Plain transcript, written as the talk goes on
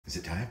Is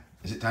it time?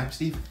 Is it time,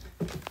 Steve?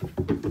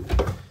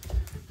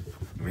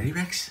 Ready,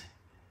 Rex?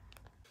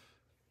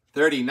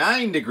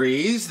 39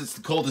 degrees. It's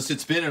the coldest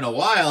it's been in a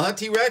while, huh,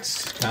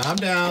 T-Rex? Calm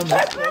down.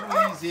 Let's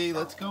go easy.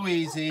 Let's go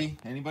easy.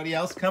 Anybody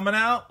else coming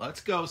out? Let's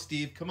go,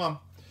 Steve. Come on.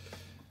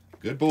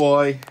 Good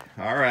boy.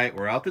 All right,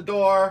 we're out the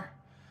door.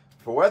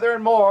 For weather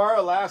and more,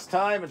 last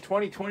time in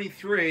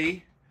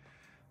 2023.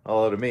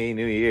 Although to me,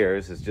 New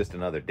Year's is just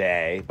another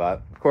day.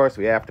 But, of course,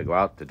 we have to go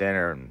out to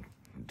dinner and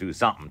do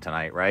something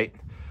tonight, right?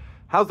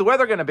 How's the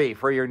weather going to be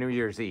for your New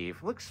Year's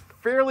Eve? Looks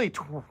fairly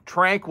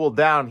tranquil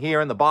down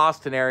here in the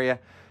Boston area.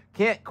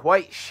 Can't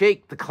quite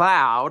shake the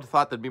cloud.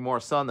 Thought there'd be more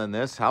sun than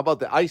this. How about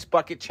the Ice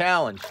Bucket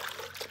Challenge?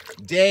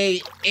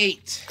 Day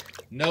 8.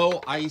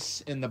 No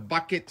ice in the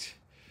bucket.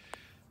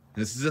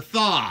 This is a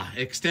thaw,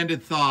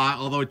 extended thaw,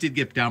 although it did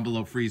get down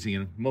below freezing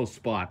in most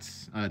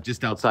spots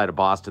just outside of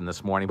Boston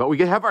this morning. But we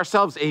could have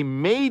ourselves a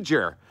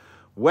major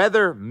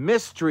weather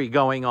mystery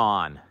going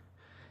on.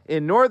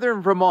 In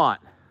northern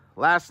Vermont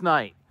last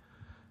night,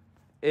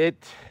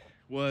 it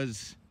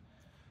was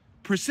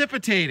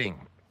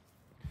precipitating.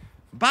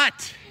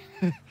 But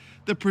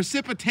the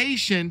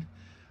precipitation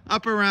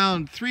up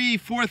around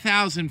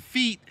 4,000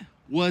 feet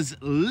was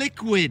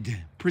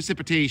liquid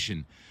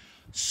precipitation.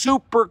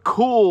 Super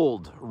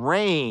cooled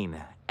rain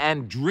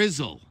and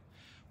drizzle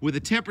with a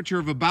temperature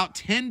of about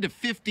 10 to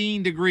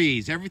 15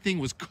 degrees. Everything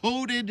was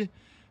coated,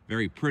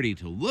 very pretty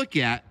to look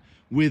at,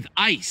 with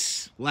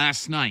ice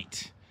last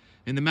night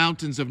in the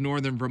mountains of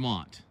northern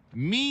Vermont.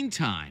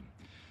 Meantime,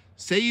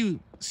 say you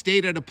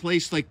stayed at a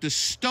place like the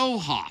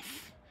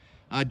Stohoff,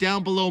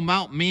 down below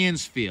Mount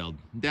Mansfield,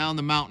 down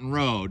the mountain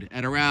road,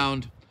 at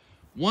around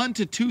 1,000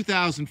 to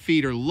 2,000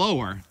 feet or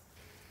lower,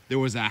 there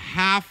was a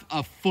half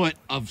a foot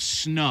of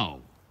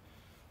snow.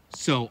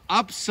 So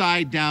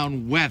upside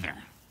down weather.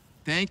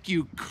 Thank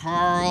you,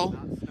 Carl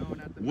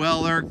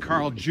Weller,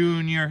 Carl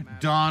Jr.,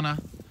 Donna,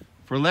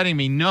 for letting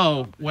me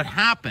know what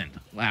happened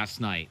last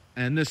night.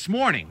 And this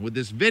morning with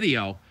this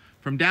video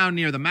from down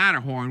near the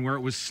Matterhorn where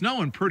it was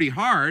snowing pretty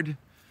hard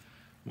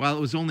while it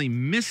was only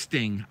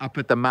misting up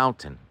at the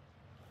mountain.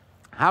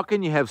 How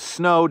can you have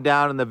snow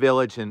down in the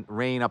village and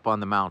rain up on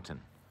the mountain?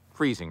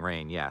 Freezing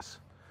rain, yes.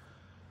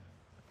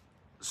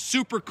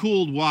 Super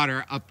cooled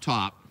water up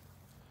top.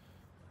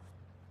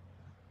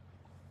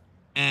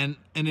 And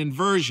an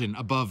inversion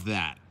above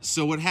that.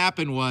 So what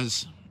happened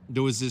was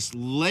there was this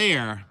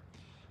layer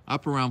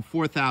up around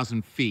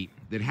 4,000 feet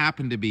that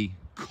happened to be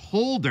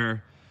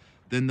colder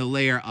than the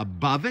layer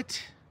above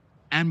it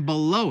and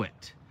below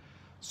it.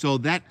 So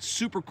that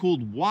super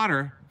cooled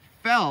water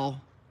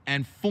fell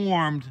and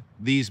formed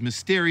these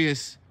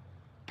mysterious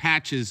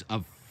patches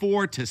of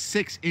 4 to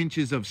 6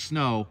 inches of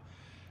snow,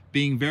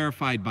 being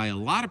verified by a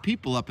lot of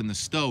people up in the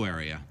Stowe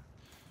area.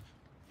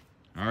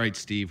 All right,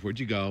 Steve, where'd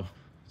you go?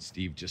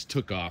 Steve just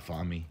took off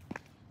on me.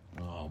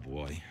 Oh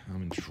boy,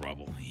 I'm in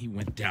trouble. He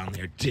went down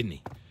there, didn't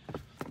he?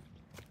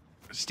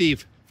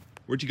 Steve,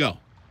 where'd you go?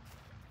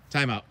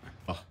 Time out.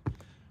 Oh,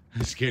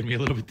 that scared me a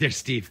little bit there,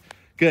 Steve.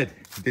 Good,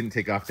 didn't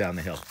take off down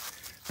the hill.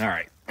 All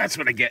right, that's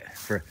what I get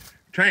for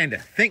trying to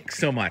think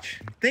so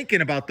much.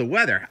 Thinking about the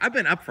weather. I've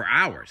been up for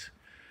hours,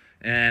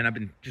 and I've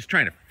been just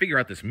trying to figure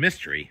out this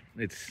mystery.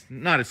 It's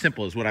not as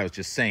simple as what I was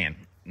just saying.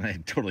 I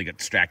totally got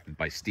distracted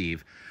by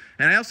Steve.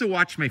 And I also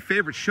watched my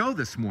favorite show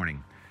this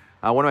morning.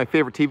 One of my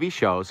favorite TV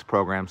shows,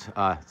 programs,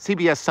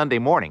 CBS Sunday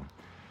Morning.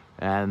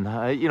 And,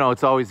 you know,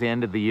 it's always the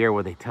end of the year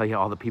where they tell you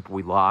all the people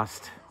we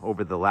lost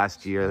over the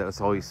last year. That was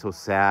always so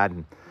sad,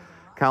 and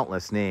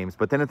countless names.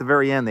 But then at the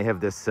very end, they have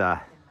this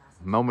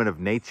moment of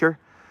nature.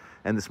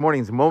 And this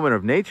morning's moment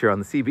of nature on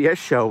the CBS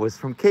show was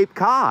from Cape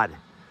Cod.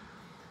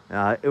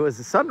 It was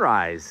a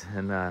sunrise,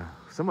 and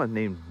someone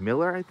named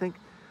Miller, I think,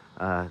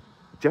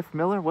 Jeff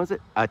Miller, was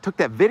it? Took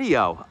that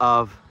video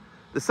of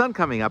the sun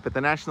coming up at the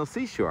National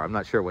Seashore. I'm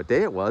not sure what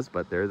day it was,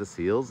 but there are the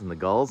seals and the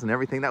gulls and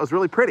everything. That was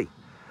really pretty.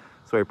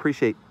 So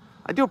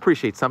I do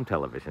appreciate some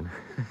television.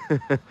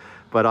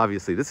 But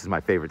obviously, this is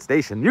my favorite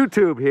station,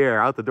 YouTube here,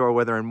 Out the Door,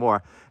 Weather and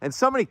More. And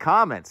so many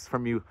comments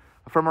from you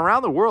from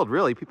around the world,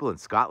 really. People in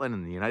Scotland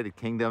and the United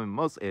Kingdom, and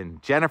most in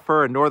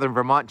Jennifer in northern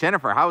Vermont.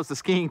 Jennifer, how was the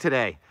skiing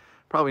today?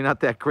 Probably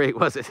not that great,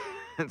 was it?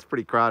 It's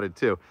pretty crowded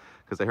too,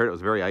 because I heard it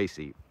was very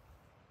icy.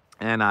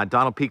 And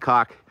Donald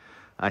Peacock,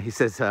 he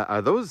says,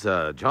 are those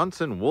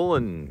Johnson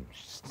woolen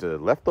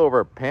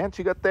leftover pants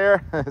you got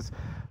there?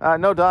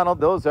 No,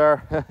 Donald, those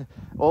are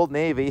Old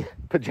Navy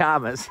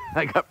pajamas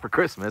I got for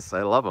Christmas.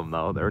 I love them,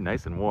 though. They're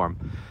nice and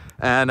warm.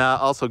 And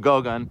also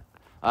Gogan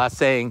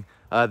saying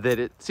that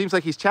it seems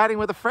like he's chatting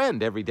with a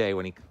friend every day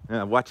when he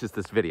watches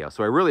this video.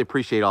 So I really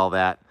appreciate all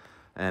that.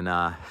 And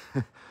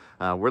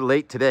we're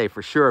late today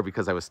for sure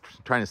because I was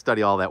trying to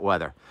study all that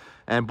weather.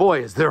 And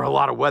boy, is there a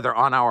lot of weather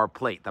on our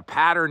plate. The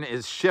pattern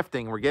is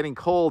shifting. We're getting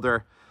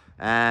colder.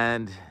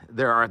 And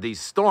there are these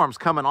storms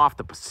coming off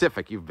the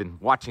Pacific. You've been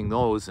watching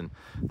those, and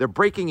they're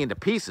breaking into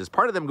pieces.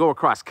 Part of them go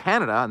across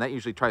Canada, and that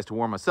usually tries to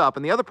warm us up.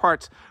 And the other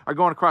parts are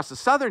going across the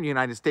southern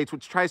United States,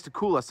 which tries to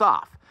cool us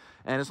off.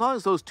 And as long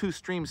as those two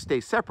streams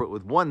stay separate,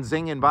 with one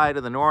zinging by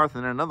to the north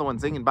and another one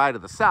zinging by to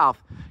the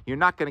south, you're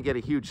not going to get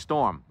a huge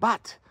storm.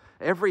 But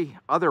every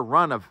other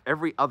run of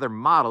every other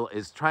model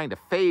is trying to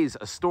phase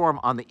a storm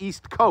on the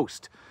East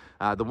Coast.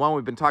 The one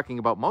we've been talking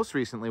about most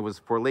recently was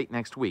for late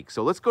next week.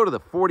 So let's go to the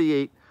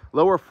 48,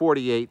 lower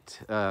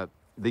 48, the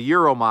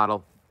Euro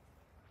model.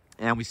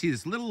 And we see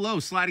this little low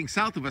sliding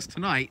south of us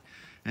tonight.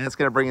 And it's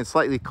going to bring in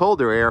slightly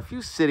colder air. A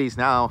few cities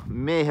now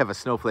may have a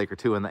snowflake or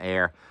two in the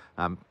air.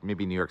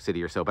 Maybe New York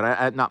City or so,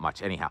 but not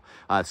much anyhow.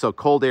 So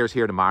cold air is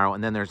here tomorrow,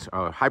 and then there's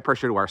high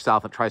pressure to our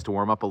south that tries to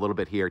warm up a little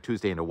bit here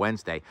Tuesday into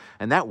Wednesday.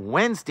 And that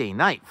Wednesday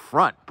night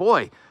front,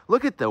 boy,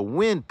 look at the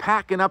wind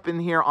packing up in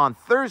here on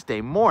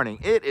Thursday morning.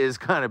 It is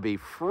going to be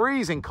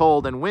freezing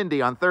cold and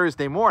windy on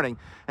Thursday morning,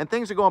 and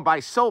things are going by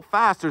so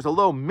fast. There's a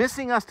low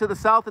missing us to the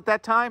south at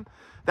that time.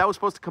 That was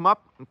supposed to come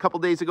up a couple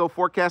days ago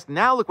forecast.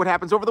 Now look what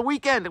happens over the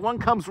weekend. One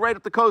comes right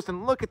up the coast,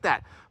 and look at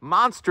that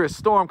monstrous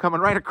storm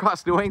coming right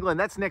across New England.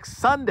 That's next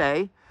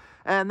Sunday.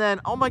 And then,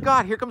 oh my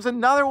God, here comes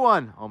another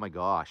one. Oh my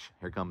gosh,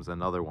 here comes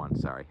another one.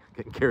 Sorry,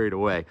 getting carried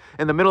away.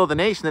 In the middle of the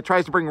nation that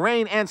tries to bring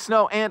rain and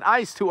snow and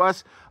ice to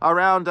us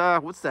around,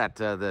 what's that,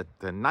 the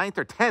 9th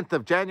or 10th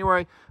of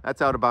January.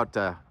 That's out about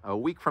a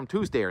week from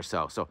Tuesday or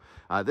so. So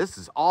this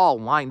is all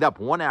lined up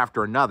one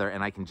after another,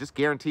 and I can just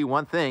guarantee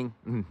one thing.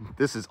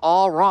 This is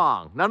all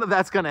wrong. None of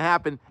that's going to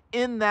happen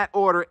in that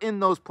order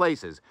in those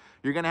places.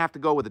 You're going to have to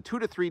go with a 2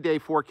 to 3 day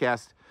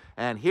forecast.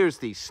 And here's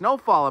the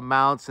snowfall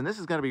amounts, and this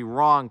is going to be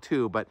wrong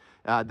too, but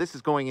this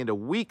is going into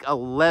week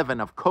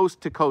 11 of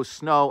coast-to-coast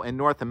snow in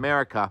North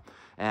America,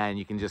 and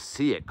you can just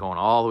see it going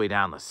all the way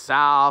down the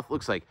south.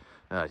 Looks like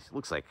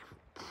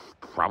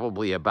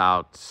probably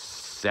about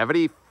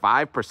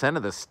 75%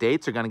 of the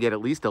states are going to get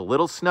at least a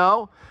little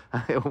snow.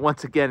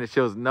 Once again, it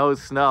shows no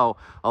snow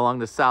along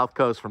the south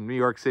coast from New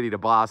York City to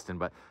Boston.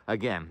 But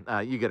again,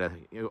 you got to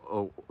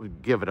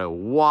give it a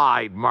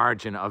wide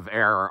margin of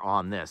error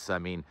on this. I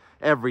mean,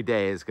 every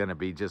day is going to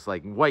be just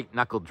like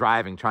white-knuckle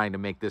driving trying to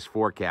make this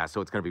forecast.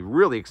 So it's going to be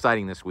really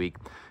exciting this week.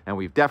 And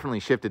we've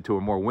definitely shifted to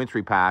a more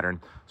wintry pattern,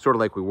 sort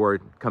of like we were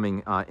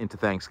coming into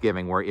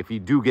Thanksgiving, where if you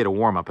do get a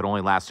warm-up, it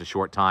only lasts a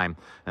short time,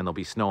 and there'll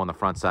be snow on the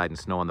front side and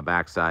snow on the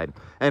back side.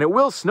 And it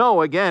will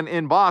snow again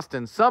in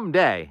Boston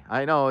someday.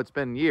 I know it's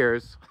been years,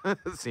 it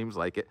seems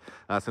like it,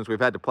 since we've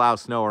had to plow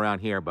snow around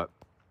here, but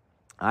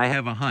I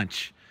have a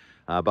hunch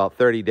about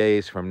 30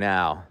 days from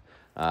now,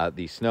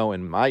 the snow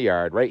in my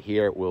yard right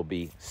here will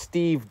be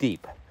Steve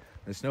deep.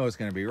 The snow is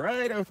going to be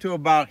right up to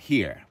about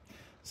here.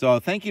 So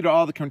thank you to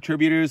all the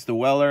contributors, the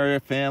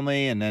Weller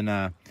family, and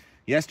then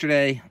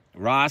yesterday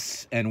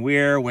Ross and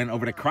Weir went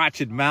over to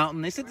Crotched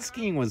Mountain. They said the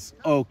skiing was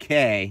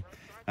okay.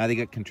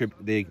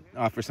 They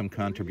offer some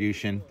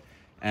contribution.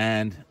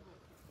 And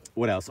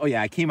what else? Oh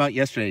yeah, I came out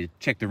yesterday to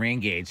check the rain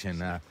gauge,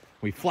 and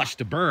we flushed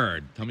a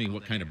bird. Tell me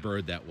what kind of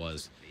bird that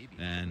was.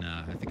 And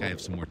I think I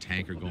have some more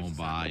tanker going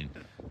by.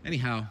 And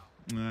anyhow,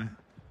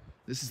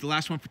 this is the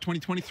last one for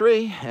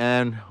 2023,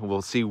 and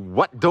we'll see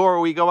what door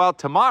we go out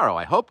tomorrow.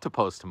 I hope to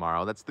post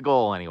tomorrow. That's the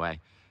goal anyway.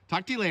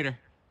 Talk to you later.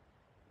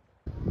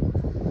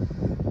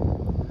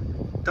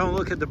 Don't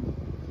look at the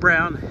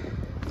brown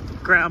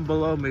ground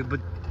below me, but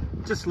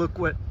just look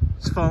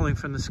what's falling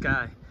from the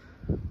sky.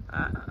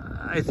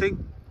 I think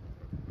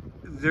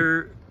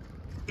there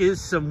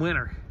is some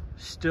winter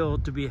still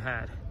to be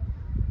had.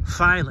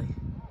 Finally,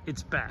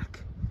 it's back.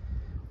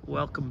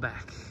 Welcome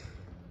back.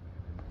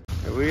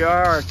 Here we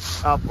are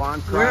up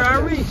on Crotched. Where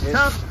are we?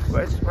 Top.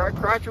 It's right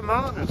Crotched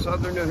Mountain in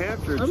southern New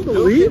Hampshire. It's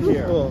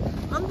Unbelievable. here.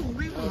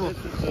 Unbelievable.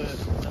 So this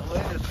is the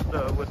latest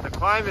with the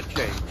climate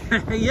change.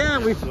 Yeah,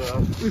 we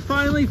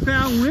finally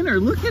found winter.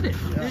 Look at it.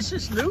 Yeah. It's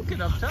just nuking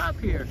up top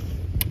here.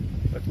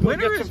 Let's go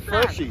Winter get is some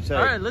back. freshies. Hey.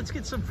 All right, let's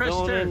get some fresh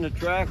Filling in turf. the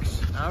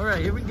tracks. All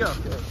right, here we go.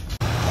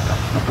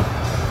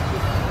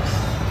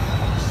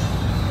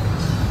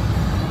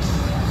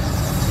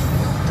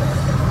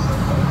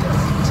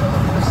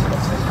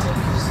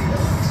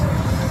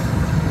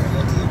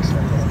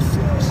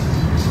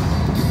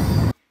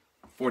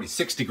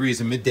 .46 degrees,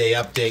 a midday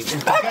update.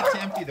 And I got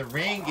to empty the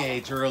rain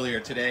gauge earlier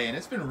today, and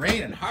it's been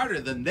raining harder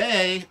than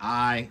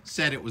I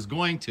said it was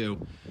going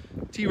to.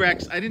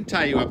 T-Rex, I didn't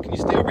tie you up. Can you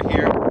stay over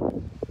here?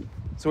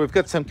 So we've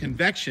got some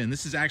convection.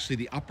 This is actually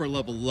the upper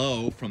level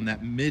low from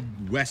that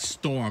Midwest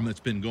storm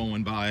that's been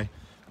going by.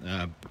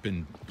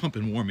 Been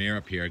pumping warm air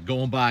up here,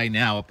 going by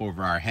now up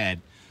over our head.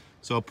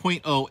 So a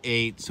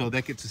 0.08, so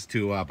that gets us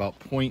to about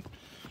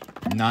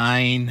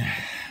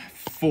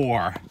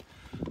 0.94.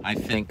 I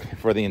think,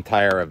 for the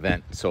entire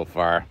event so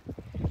far.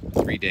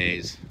 3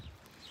 days.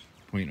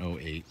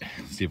 0.08.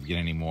 Let's see if we get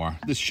any more.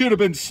 This should have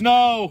been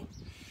snow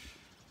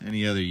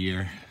any other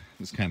year.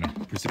 This kind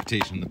of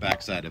precipitation on the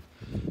backside of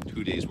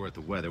 2 days worth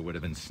of weather would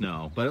have been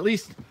snow. But at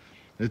least at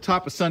the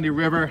top of Sunday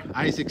River,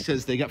 Isaac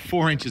says they got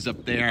 4 inches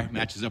up there.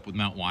 Matches up with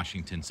Mount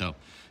Washington. So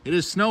it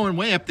is snowing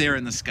way up there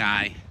in the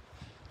sky.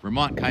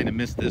 Vermont kind of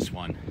missed this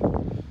one.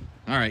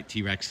 All right,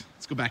 T-Rex,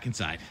 let's go back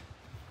inside.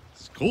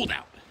 It's cold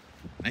out.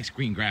 Nice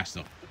green grass,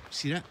 though.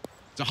 See that?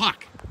 It's a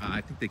hawk.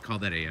 I think they call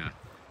that a,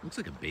 looks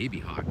like a baby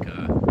hawk.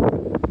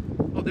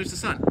 Oh, there's the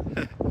sun.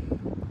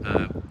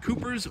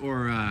 Coopers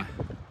or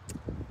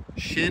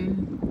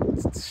Shin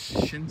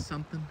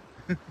something.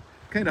 What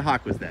kind of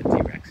hawk was that,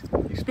 T-Rex?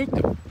 You spooked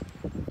him.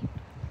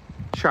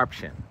 Sharp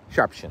shin.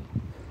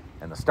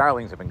 And the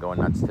starlings have been going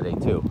nuts today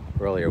too.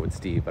 Earlier with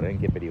Steve, but I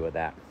didn't get video of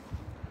that.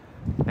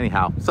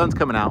 Anyhow, sun's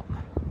coming out.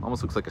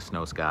 Almost looks like a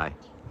snow sky.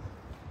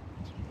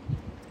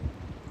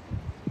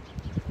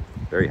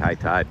 Very high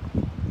tide.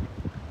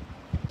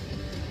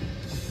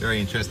 Very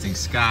interesting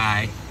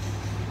sky.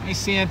 Hi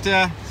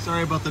Santa.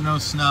 Sorry about the no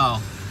snow.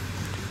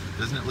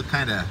 Doesn't it look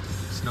kind of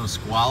snow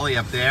squally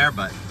up there?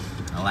 But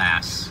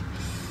alas,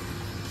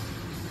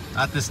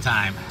 not this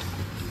time.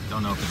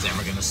 Don't know if it's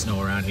ever gonna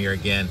snow around here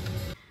again.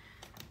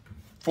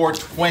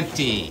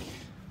 4:20.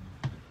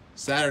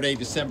 Saturday,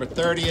 December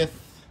 30th.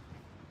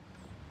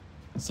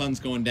 The sun's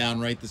going down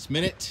right this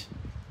minute.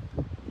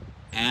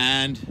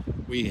 And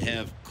we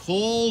have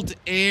cold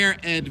air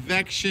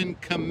advection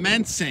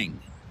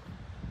commencing.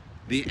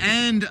 The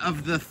end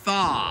of the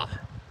thaw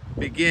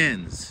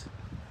begins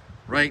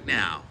right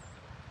now.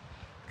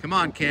 Come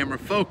on, camera,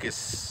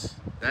 focus.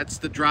 That's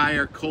the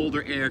drier,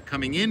 colder air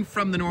coming in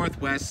from the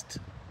northwest.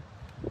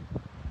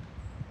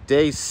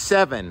 Day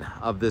 7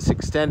 of this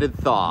extended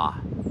thaw.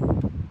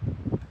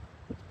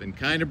 It's been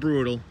kind of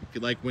brutal if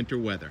you like winter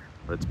weather,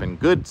 but it's been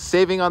good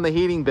saving on the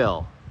heating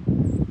bill.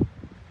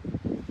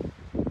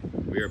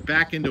 We are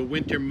back into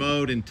winter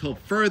mode until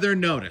further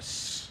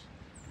notice.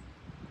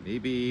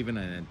 Maybe even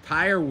an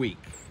entire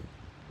week.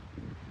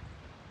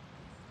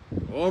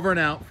 Over and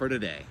out for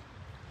today.